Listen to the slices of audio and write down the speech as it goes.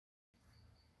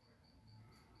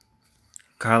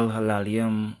Kal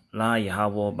Halalim La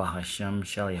Yahweh Bahasham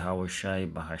Shal Yahweh Shai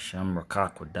Bahasham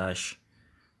Rakakwadash,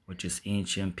 which is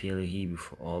ancient Paleo Hebrew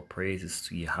for all praises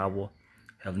to Yahweh,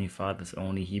 Heavenly Father's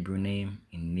only Hebrew name,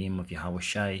 in the name of Yahweh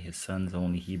Shai, his son's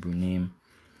only Hebrew name,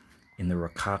 in the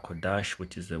Rakakwadash,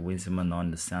 which is the wisdom and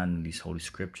understanding of these holy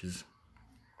scriptures.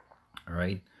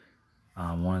 Alright.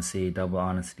 I want to say double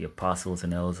honor to the apostles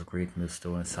and elders of great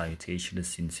millstone and salutation to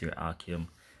sincere Akim,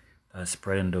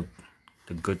 spreading the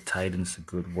good tidings, the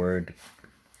good word,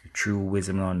 the true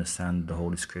wisdom and understanding of the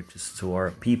holy scriptures to our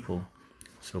people,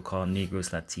 so-called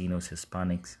Negroes, Latinos,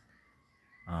 Hispanics,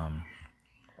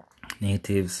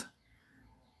 natives,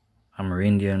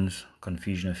 Amerindians,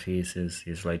 confusion of faces,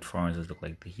 Israelite foreigners look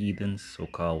like the heathens,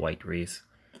 so-called white race,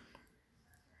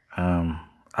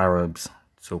 Arabs,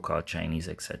 so-called Chinese,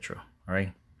 etc. All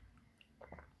right.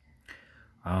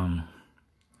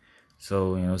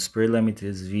 So Spirit led me to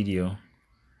this video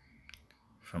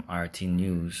from RT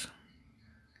News,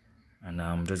 and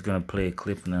I'm just gonna play a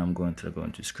clip, and then I'm going to go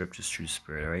into scriptures through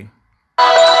Spirit. All right.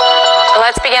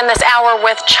 Let's begin this hour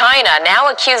with China, now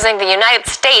accusing the United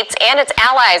States and its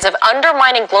allies of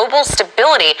undermining global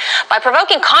stability by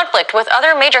provoking conflict with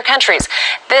other major countries.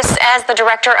 This as the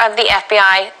director of the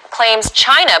FBI claims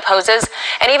China poses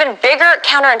an even bigger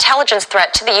counterintelligence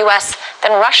threat to the U.S.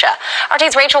 than Russia.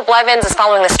 RT's Rachel Blevins is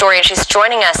following the story, and she's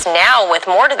joining us now with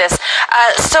more to this.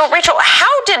 So, Rachel,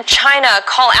 how did China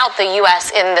call out the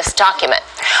U.S. in this document?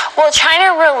 Well,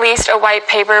 China released a white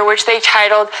paper which they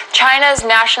titled China's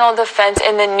National Defense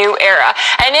in the New Era.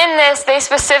 And in this, they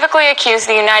specifically accused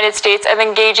the United States of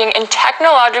engaging in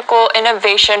technological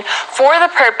innovation for the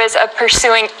purpose of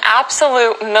pursuing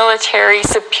absolute military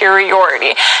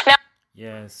superiority. Now,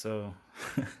 yeah, so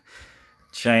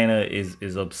China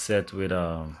is upset with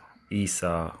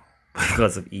Esau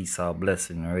because of Esau's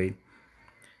blessing, right?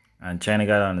 And China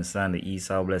got to understand that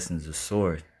Esau's blessing is a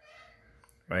sword,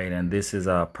 right? And this is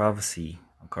a prophecy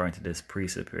according to this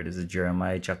precept here. This is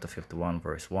Jeremiah chapter 51,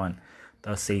 verse 1.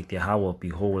 Thus saith Yahweh,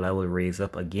 behold, I will raise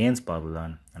up against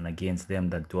Babylon and against them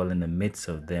that dwell in the midst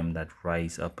of them that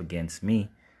rise up against me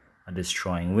a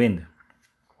destroying wind.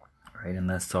 Right, and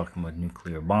that's talking about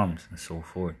nuclear bombs and so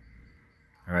forth.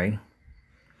 All right.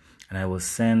 And I will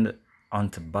send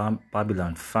unto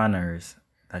Babylon fanners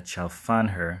that shall fan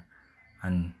her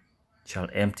and shall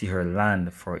empty her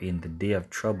land, for in the day of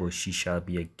trouble she shall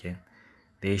be again.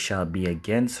 They shall be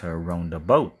against her round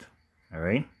about. All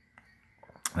right.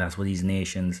 That's what these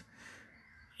nations,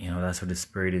 that's what the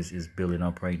Spirit is building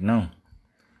up right now.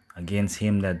 Against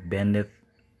him that bendeth,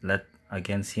 let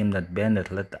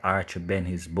the archer bend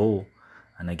his bow,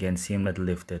 and against him that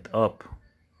lifteth up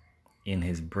in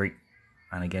his brick,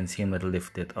 and against him that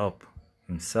lifteth up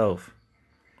himself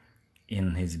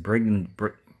in his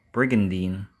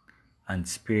brigandine, and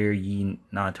spare ye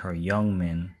not her young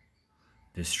men,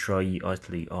 destroy ye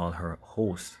utterly all her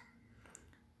host.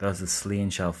 Thus the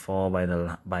slain shall fall by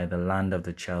the land of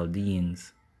the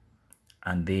Chaldeans,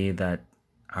 and they that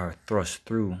are thrust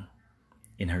through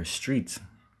in her streets.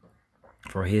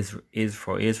 For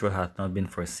Israel hath not been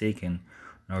forsaken,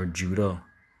 nor Judah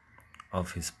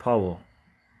of his power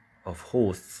of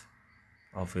hosts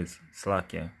of his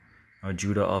nor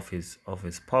Judah of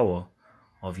his power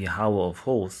of Yahweh of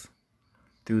hosts,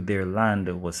 though their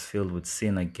land was filled with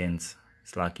sin against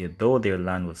though their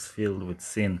land was filled with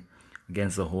sin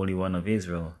against the Holy One of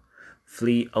Israel.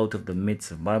 Flee out of the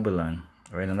midst of Babylon.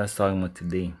 All right, and that's talking about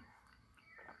today.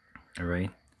 All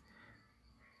right.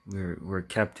 We're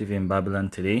captive in Babylon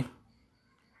today.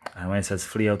 And when it says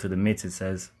flee out of the midst, it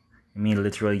says,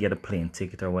 literally get a plane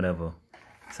ticket or whatever.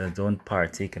 It says don't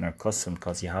partake in our custom,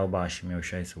 because Yahweh Hashem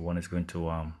is the one is going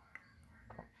to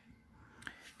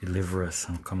deliver us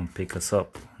and come and pick us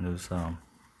up. Those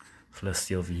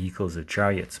celestial vehicles, the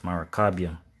chariots,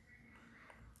 Marakabium.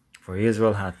 For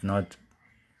Israel hath not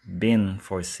been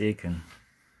forsaken,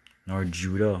 nor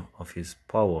Judah of his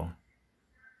power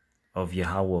of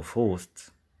Yahweh of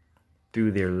hosts, though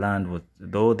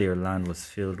their land was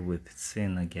filled with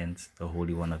sin against the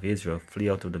Holy One of Israel. Flee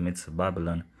out of the midst of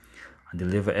Babylon, and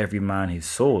deliver every man his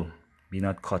soul. Be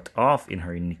not cut off in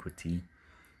her iniquity,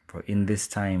 for in this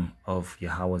time of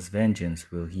Yahweh's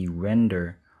vengeance will he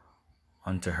render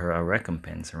unto her a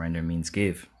recompense. Render means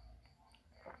give.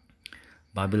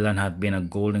 Babylon hath been a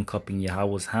golden cup in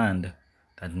Yahweh's hand,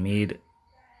 that made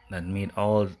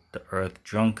all the earth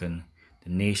drunken. The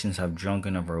nations have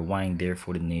drunken of her wine,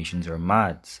 therefore the nations are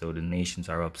mad. So the nations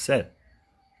are upset.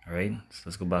 All right, so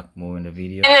let's go back more in the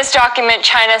video. in this document,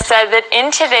 China said that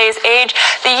in today's age,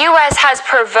 the U.S. has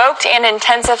provoked and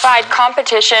intensified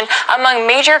competition among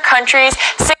major countries.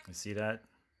 You see that?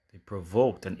 They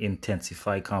provoked and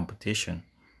intensified competition.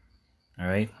 all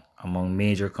right, among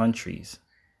major countries.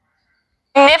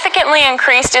 Significantly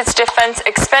increased its defense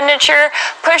expenditure,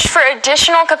 pushed for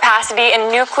additional capacity in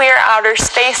nuclear, outer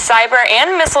space, cyber,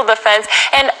 and missile defense,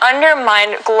 and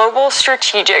undermined global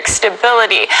strategic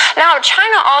stability. Now,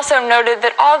 China also noted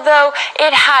that although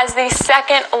it has the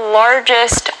second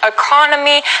largest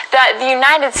economy, that the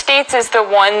United States is the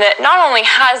one that not only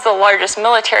has the largest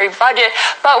military budget,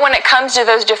 but when it comes to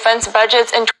those defense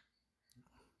budgets in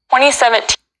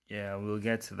 2017. Yeah, we'll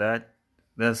get to that.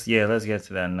 Let's get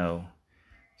to that now.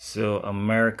 So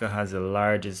America has the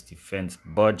largest defense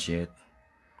budget,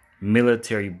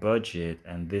 military budget,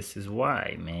 and this is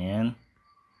why, man.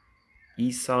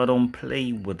 Esau don't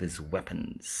play with his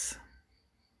weapons.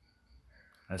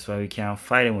 That's why we can't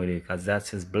fight him with it, because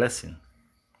that's his blessing.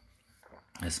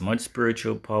 As much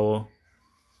spiritual power,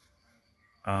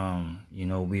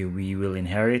 we will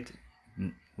inherit.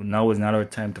 Now is not our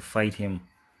time to fight him.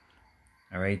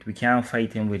 All right, we can't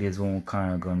fight him with his own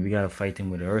carnal gun. We gotta fight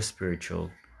him with our spiritual,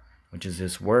 which is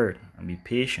His word, and be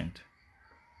patient.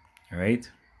 All right.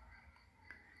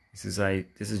 This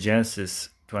is Genesis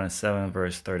 27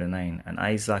 verse 39. And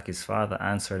Isaac his father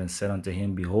answered and said unto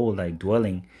him, Behold, thy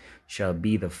dwelling shall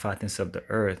be the fatness of the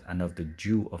earth and of the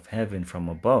dew of heaven from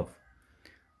above.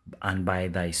 And by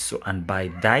thy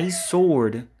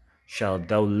sword shalt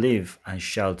thou live, and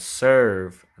shalt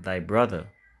serve thy brother.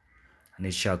 And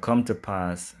it shall come to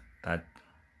pass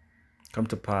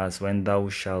when thou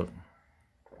shalt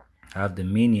have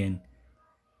dominion,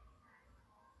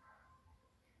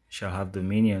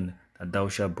 that thou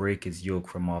shalt break his yoke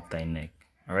from off thy neck.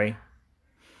 All right.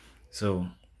 So,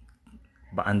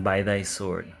 and by thy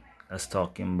sword, that's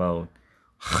talking about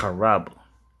harab.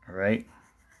 All right.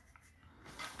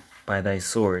 By thy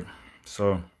sword.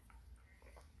 So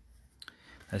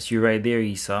that's you right there,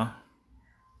 Esau.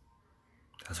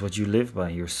 That's what you live by,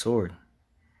 your sword.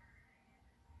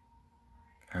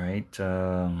 All right.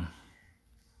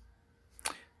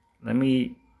 Let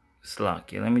me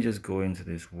just go into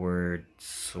this word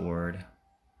sword.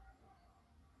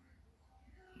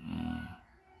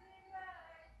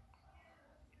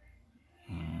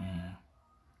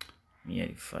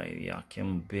 If I yak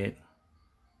him a bit.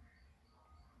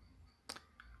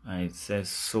 It says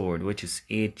sword, which is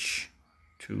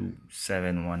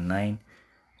H2719,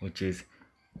 which is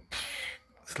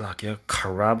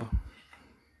karab.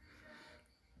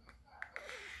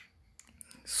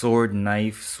 Sword,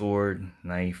 knife,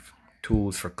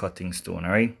 tools for cutting stone.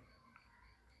 All right.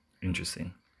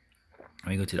 Interesting.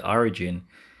 When you go to the origin,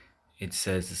 it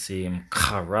says the same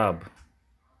karab. It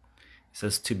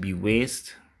says to be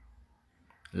waste,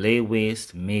 lay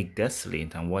waste, make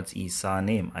desolate. And what's Esau's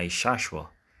name? Ishashwa.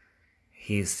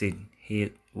 He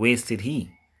wasted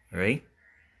he, right?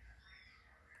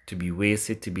 To be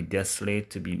wasted, to be desolate,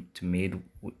 to be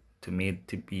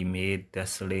made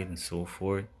desolate, and so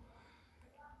forth.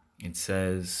 It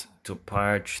says to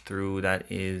parch through,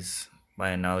 that is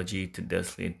by analogy to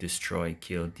desolate, destroy,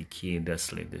 kill, decay,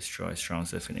 desolate, destroy.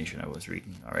 Strong's definition I was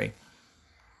reading. All right.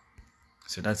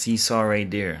 So that's Esau right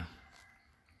there.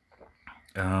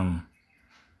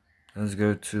 Let's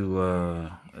go to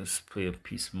let's play a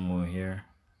piece more here.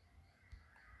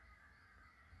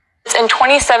 In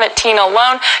 2017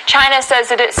 alone, China says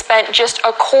that it spent just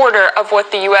a quarter of what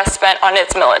the U.S. spent on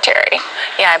its military.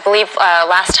 Yeah, I believe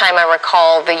last time I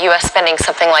recall the U.S. spending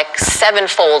something like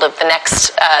sevenfold of the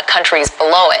next countries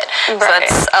below it. Right. So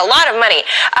that's a lot of money.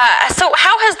 So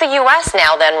how has the U.S.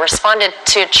 now then responded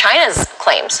to China's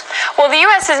claims? Well, the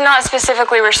U.S. has not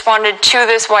specifically responded to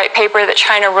this white paper that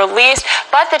China released,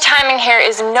 but the timing here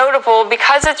is notable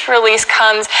because its release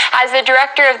comes as the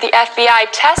director of the FBI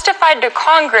testified to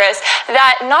Congress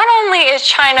that not only is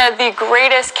China the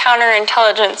greatest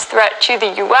counterintelligence threat to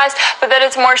the U.S., but that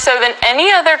it's more so than any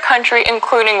other country,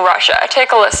 including Russia.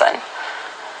 Take a listen.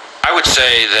 I would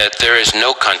say that there is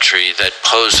no country that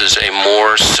poses a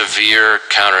more severe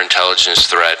counterintelligence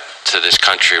threat to this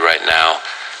country right now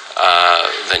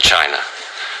than China.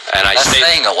 And That's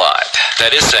saying a lot.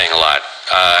 That is saying a lot,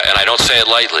 and I don't say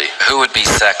it lightly. Who would be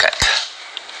second?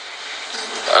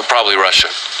 Probably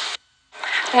Russia.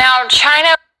 Now,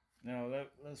 China... Now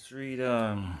let's read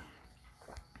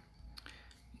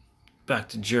back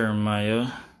to Jeremiah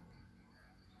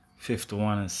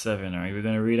 51 and 7. All right, we're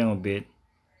going to read them a bit.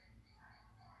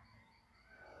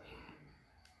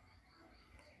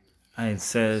 And it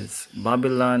says,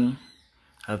 Babylon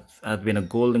hath been a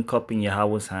golden cup in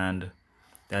Yahweh's hand,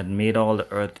 that made all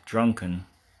the earth drunken.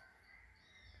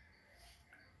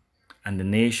 And the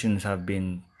nations have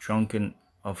been drunken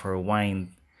of her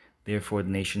wine. Therefore, the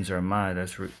nations are mad,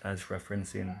 as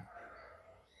referencing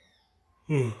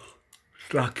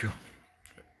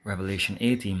Revelation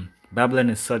 18. Babylon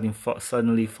is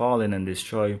suddenly fallen and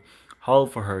destroyed. Howl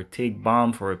for her, take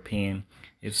balm for her pain,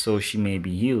 if so she may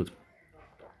be healed.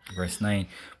 Verse 9.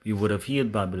 We would have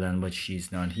healed Babylon, but she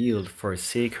is not healed.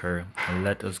 Forsake her, and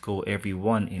let us go every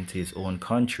one into his own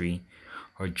country.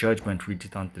 Her judgment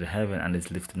reacheth unto the heaven, and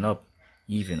is lifted up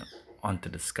even unto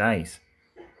the skies.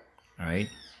 Alright?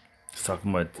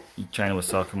 China was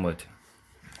talking about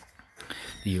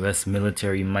the US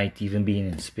military might even be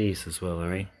in space as well,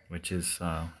 alright? Which is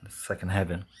the second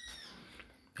heaven.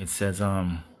 It says,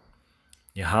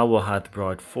 Yahweh hath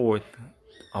brought forth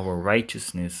our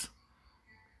righteousness.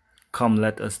 Come,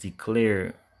 let us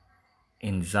declare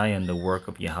in Zion the work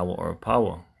of Yahweh our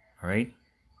power. Alright?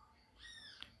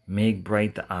 Make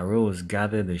bright the arrows,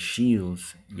 gather the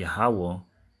shields. Yahweh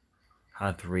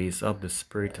hath raised up the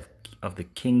spirit of the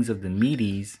kings of the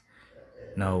Medes.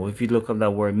 Now, if you look up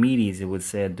that word Medes, it would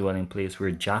say a dwelling place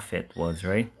where Japhet was,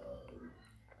 right?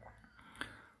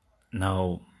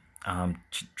 Now,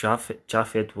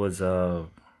 Japhet was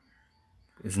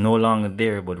is no longer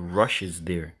there, but Russia's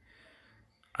there.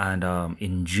 And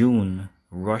in June,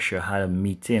 Russia had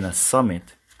a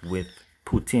summit with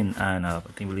Putin and I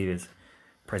believe it's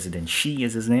President Xi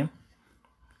is his name.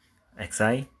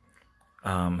 XI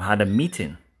had a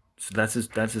meeting. So that's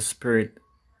the spirit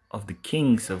of the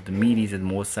kings of the Medes and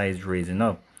Mosai is raising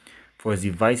up. For his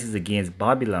devices against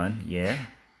Babylon,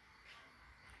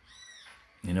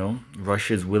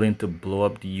 Russia is willing to blow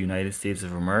up the United States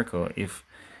of America if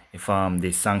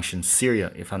they sanction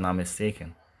Syria, if I'm not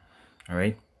mistaken. All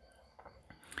right.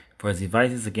 For his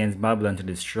devices against Babylon to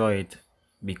destroy it,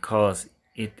 because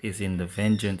it is the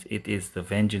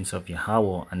vengeance of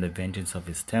Yahweh and the vengeance of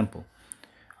his temple.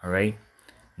 All right.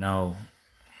 Now,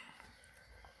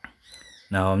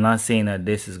 I'm not saying that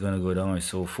this is going to go down or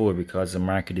so forth, because the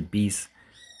mark of the beast,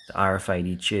 the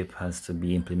RFID chip, has to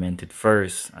be implemented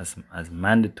first as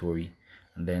mandatory,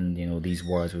 and then these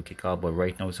wars will kick off. But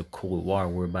right now it's a cold war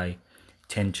whereby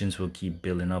tensions will keep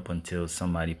building up until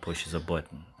somebody pushes a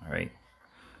button. All right,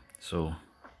 so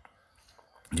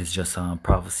it's just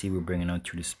prophecy we're bringing out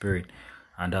through the spirit,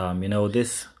 and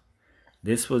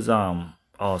this was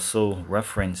also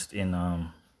referenced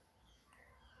in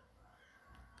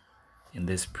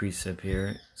this precept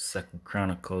here, 2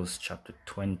 Chronicles chapter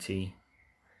 20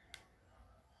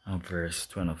 and verse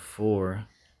 24.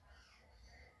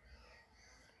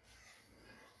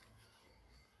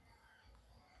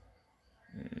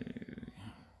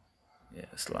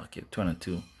 It's like it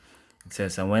 22. It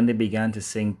says, and when they began to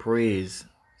sing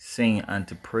and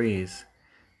to praise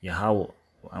Yahweh,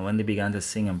 and when they began to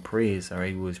sing and praise,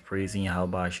 alright, who was praising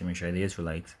Yahweh Hashem, the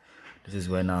Israelites. This is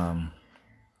when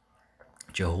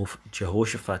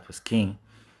Jehoshaphat was king,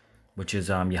 which is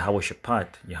Yahweh Shaphat,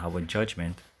 Yahweh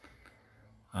judgment.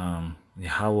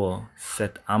 Yahweh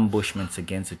set ambushments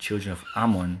against the children of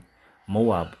Ammon,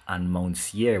 Moab, and Mount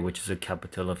Seir, which is the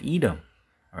capital of Edom.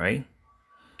 Alright?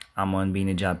 Ammon being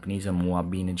the Japanese and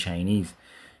Moab being the Chinese,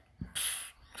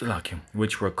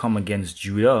 which were come against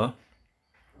Judah,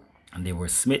 and they were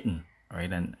smitten. Right?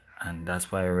 And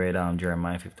that's why I read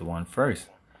Jeremiah 51 first.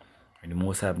 Right? The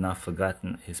Most have not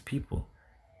forgotten his people.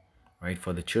 Right?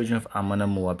 For the children of Ammon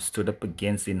and Moab stood up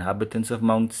against the inhabitants of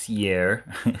Mount Seir.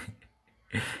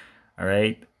 All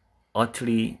right,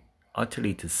 utterly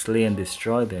to slay and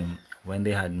destroy them. When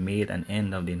they had made an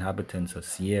end of the inhabitants of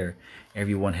Seir,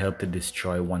 everyone helped to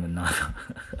destroy one another.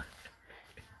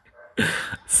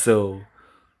 So,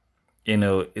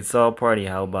 it's all part of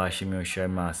how Bashim Yoshai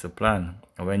master plan.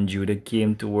 When Judah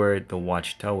came toward the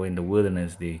watchtower in the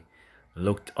wilderness, they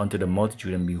looked unto the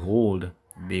multitude, and behold,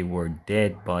 they were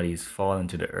dead bodies fallen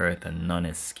to the earth, and none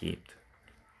escaped.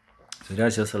 So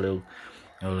that's just a little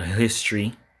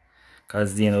history,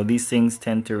 because these things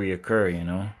tend to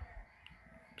reoccur.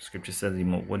 Scripture says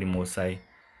what the Most High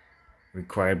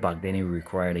required back then, he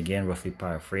required again, roughly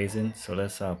paraphrasing. So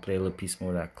let's play a little piece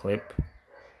more of that clip.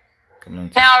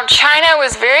 Now, China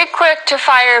was very quick to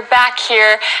fire back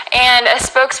here, and a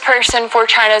spokesperson for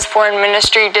China's foreign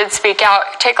ministry did speak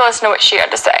out. Take a listen to what she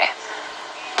had to say.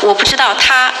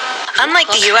 Unlike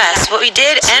the U.S., what we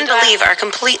did and believe are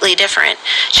completely different.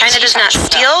 China does not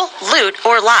steal, loot,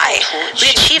 or lie. We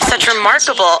achieved such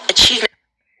remarkable achievements.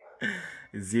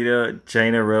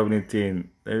 China revenue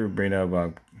team. They will bring that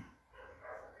back.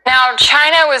 Now,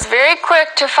 China was very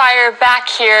quick to fire back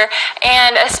here,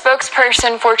 and a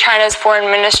spokesperson for China's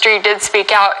foreign ministry did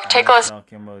speak out. Take a listen.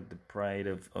 Talking about the pride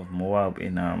of Moab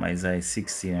in Isaiah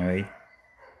 16, right?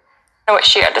 What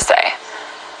she had to say.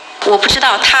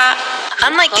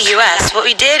 Unlike the U.S., what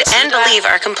we did and believe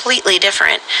are completely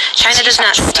different. China does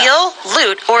not steal,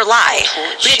 loot, or lie.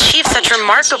 We achieve such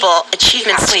remarkable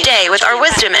achievements today with our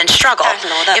wisdom and struggle.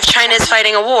 If China is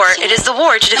fighting a war, it is the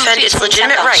war to defend its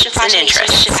legitimate rights and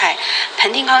interests.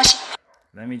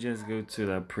 Let me just go to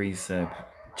that precept.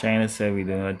 China said we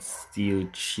do not steal,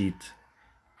 cheat,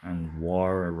 and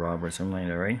war or rob or something like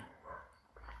that, right?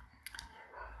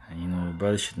 And you know,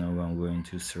 brothers should know I'm going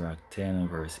to Sirach 10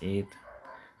 verse 8,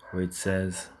 where it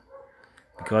says,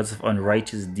 because of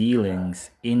unrighteous dealings,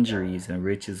 injuries, and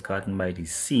riches gotten by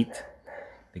deceit,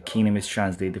 the kingdom is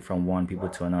translated from one people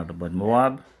to another. But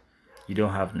Moab, you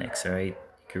don't have next, alright?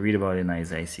 You can read about it in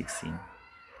Isaiah 16.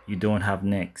 You don't have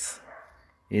next.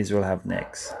 Israel have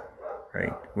next,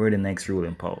 right? We're the next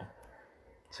ruling power.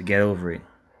 So get over it.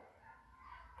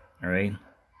 Alright?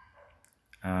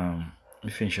 Let me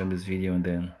finish up this video and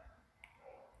then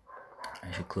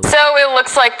I should close. So it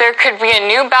looks like there could be a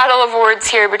new battle of words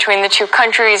here between the two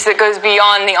countries that goes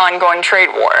beyond the ongoing trade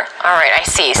war. All right, I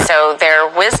see. So their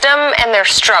wisdom and their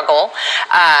struggle.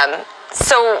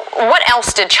 So what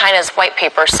else did China's white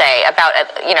paper say about,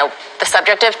 the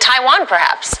subject of Taiwan,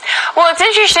 perhaps? Well, it's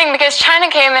interesting because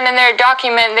China came in their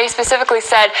document, they specifically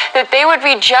said that they would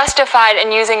be justified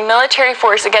in using military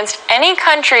force against any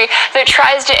country that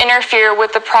tries to interfere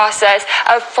with the process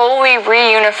of fully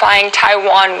reunifying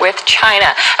Taiwan with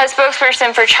China. A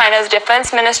spokesperson for China's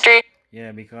defense ministry.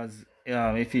 Yeah, because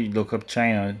if you look up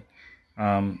China,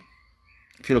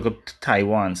 if you look up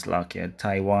Taiwan,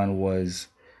 Taiwan was,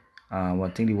 I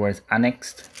think the word is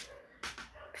annexed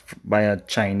by a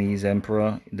Chinese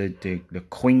emperor, the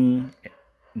Qing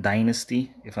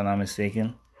dynasty, if I'm not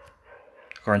mistaken,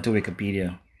 according to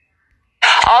Wikipedia.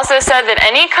 Also said that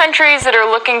any countries that are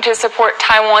looking to support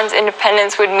Taiwan's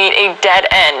independence would meet a dead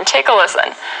end. Take a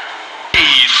listen.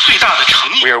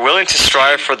 We are willing to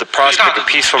strive for the prospect of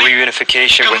peaceful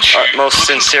reunification with utmost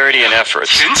sincerity and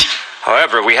efforts.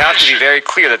 However, we have to be very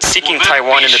clear that seeking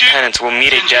Taiwan independence will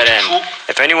meet a dead end.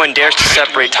 If anyone dares to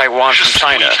separate Taiwan from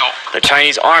China, the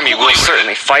Chinese army will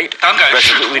certainly fight,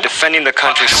 resolutely defending the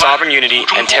country's sovereign unity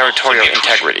and territorial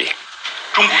integrity.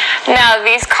 Now,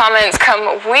 these comments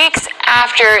come weeks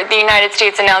after the United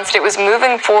States announced it was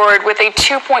moving forward with a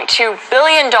 $2.2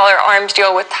 billion arms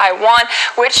deal with Taiwan,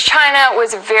 which China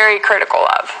was very critical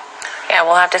of. Yeah,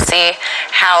 we'll have to see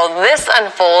how this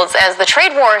unfolds as the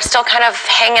trade war is still kind of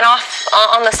hanging off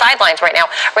on the sidelines right now.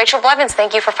 Rachel Blevins,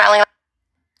 thank you for filing.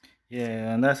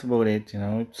 Yeah, and that's about it,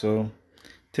 So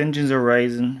tensions are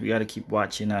rising. We got to keep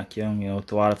watching, Akyam.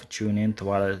 Tawada for tuning in.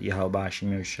 Tawada Yahalbashim,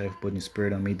 your chef, putting the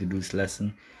spirit on me to do this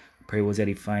lesson. Pray was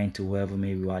edifying to whoever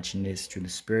may be watching this through the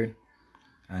spirit.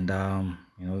 And,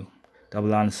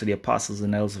 double honors to the apostles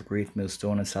and elders of Great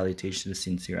Millstone and salutation to the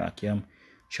sincere Akyam.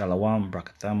 Shalom,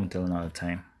 brakatham, until another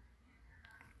time.